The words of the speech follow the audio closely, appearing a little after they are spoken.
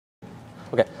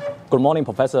Good morning,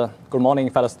 Professor. Good morning,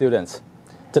 fellow students.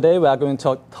 Today we are going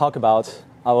to talk about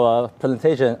our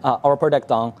presentation, our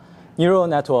project on neural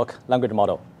network language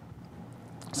model.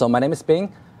 So my name is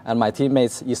Bing, and my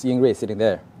teammate is Yingrui sitting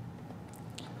there.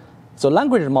 So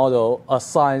language model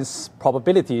assigns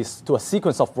probabilities to a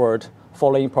sequence of words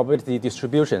following probability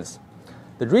distributions.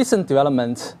 The recent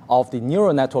development of the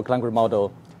neural network language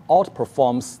model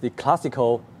outperforms the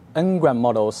classical n-gram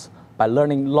models by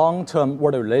learning long-term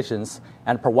word relations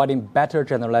and providing better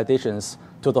generalizations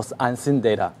to those unseen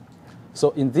data.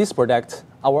 So in this project,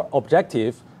 our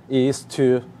objective is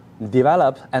to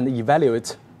develop and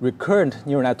evaluate recurrent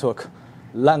neural network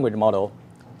language model.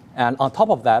 And on top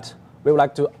of that, we would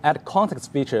like to add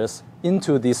context features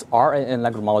into this RNN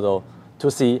language model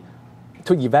to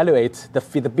evaluate the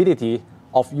feasibility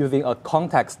of using a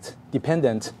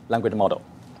context-dependent language model.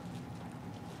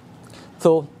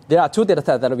 So there are two data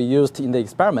sets that we used in the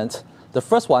experiment. The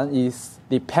first one is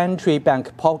the pantry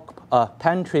bank poachers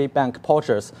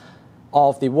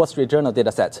of the Wall Street Journal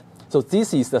data set. So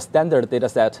this is the standard data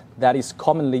set that is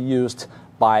commonly used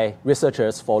by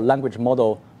researchers for language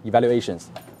model evaluations.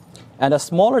 And a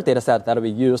smaller data set that we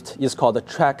used is called the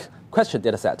track question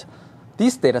data set.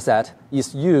 This data set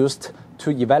is used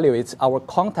to evaluate our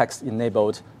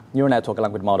context-enabled neural network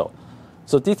language model.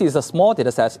 So this is a small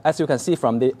data set. As you can see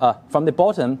from the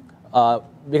bottom,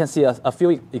 we can see a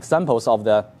few examples of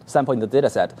the sample in the data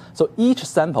set. So each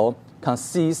sample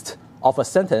consists of a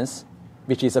sentence,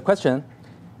 which is a question,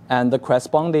 and the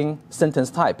corresponding sentence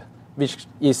type, which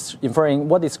is inferring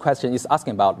what this question is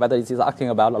asking about, whether it is asking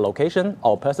about a location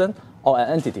or a person or an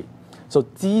entity. So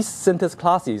these sentence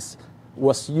classes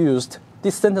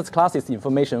this sentence classes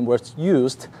information was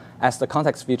used as the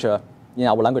context feature in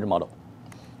our language model.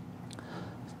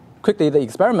 Quickly, the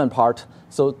experiment part.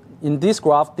 So in this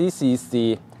graph, this is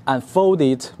the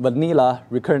unfolded vanilla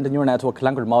recurrent neural network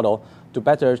language model to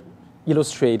better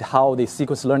illustrate how the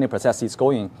sequence learning process is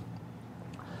going.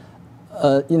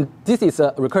 This is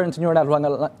a recurrent neural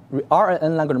network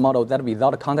RNN language model that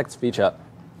without a context feature.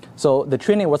 So the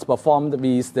training was performed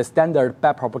with the standard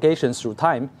backpropagation through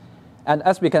time. And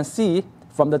as we can see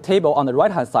from the table on the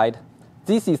right-hand side,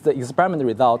 this is the experiment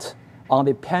result on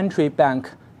the pantry bank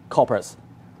corpus.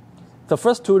 The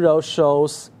first two rows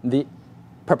shows the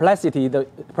perplexity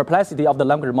of the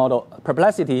language model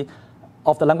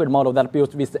that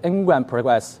built with the n-gram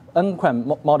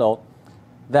model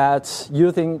that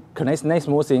using coordinate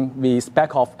smoothing with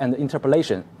backoff and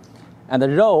interpolation. And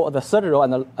the third row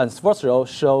and the fourth row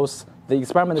shows the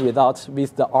experiment result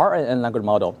with the RNN language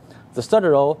model. The third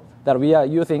row that we are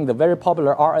using the very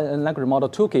popular RNN language model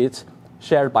toolkit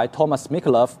shared by Thomas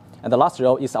Mikolov, and the last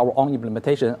row is our own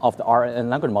implementation of the RNN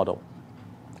language model.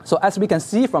 So as we can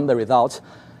see from the result,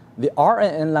 the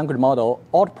RNN language model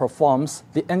outperforms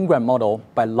the n-gram model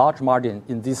by large margin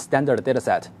in this standard data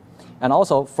set. And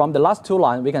also from the last two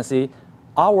lines, we can see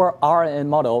our RNN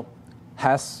model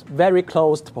has very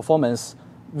close performance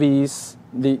with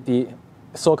the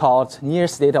so-called near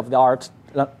state-of-the-art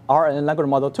RNN language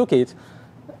model toolkit.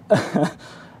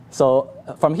 So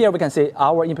from here, we can see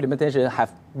our implementation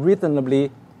have reasonably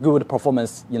good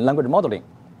performance in language modeling.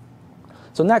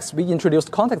 So next, we introduced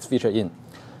context feature in.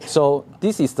 So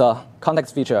this is the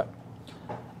context feature.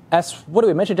 As what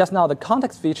we mentioned just now, the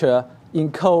context feature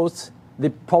encodes the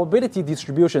probability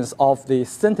distributions of the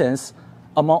sentence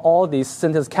among all these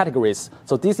sentence categories.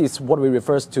 So this is what we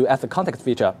refer to as the context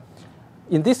feature.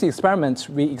 In this experiment,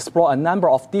 we explore a number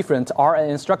of different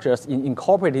RNN structures in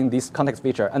incorporating this context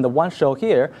feature. And the one shown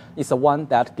here is the one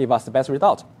that gave us the best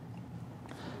result.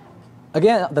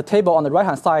 Again, the table on the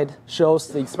right-hand side shows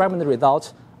the experiment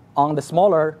result on the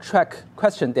smaller track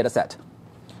question data set.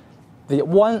 The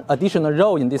one additional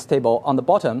row in this table on the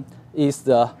bottom is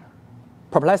the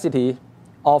perplexity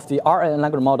of the RNN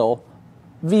language model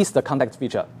with the context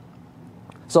feature.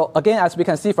 So again, as we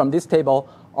can see from this table,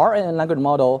 RNN language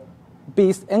model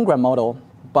beats n-gram model,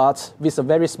 but with a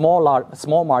very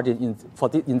small margin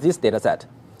in this data set.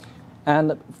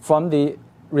 And from the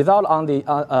result on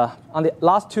the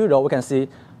last two rows, we can see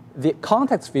the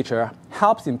context feature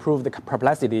helps improve the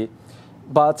perplexity,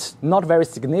 but not very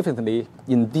significantly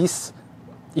in this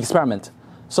experiment.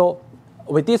 So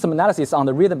we did some analysis on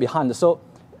the reason behind. So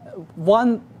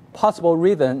one possible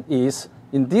reason is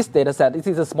in this data set, it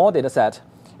is a small data set,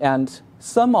 and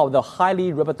some of the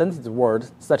highly representative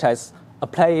words, such as a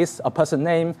place, a person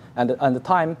name, and the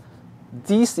time,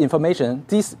 these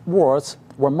words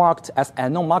were marked as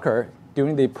unknown marker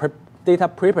during the data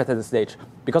pre-processing stage,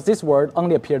 because this word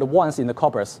only appeared once in the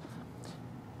corpus.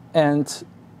 And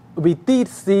we did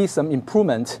see some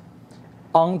improvement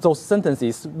on those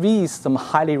sentences with some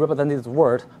highly representative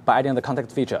word by adding the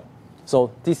context feature.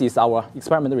 So this is our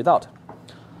experiment result.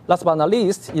 Last but not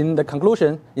least, in the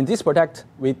conclusion, in this project,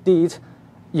 we did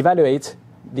evaluate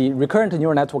the recurrent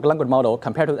neural network language model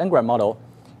compared to the n-gram model.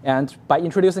 And by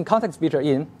introducing context feature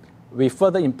in, we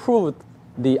further improved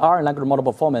the R language model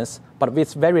performance, but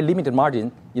with very limited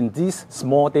margin in this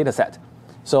small data set.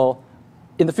 So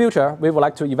in the future, we would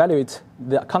like to evaluate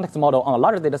the context model on a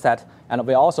larger data set, and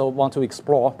we also want to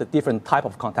explore the different type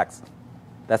of context.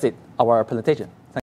 That's it, our presentation.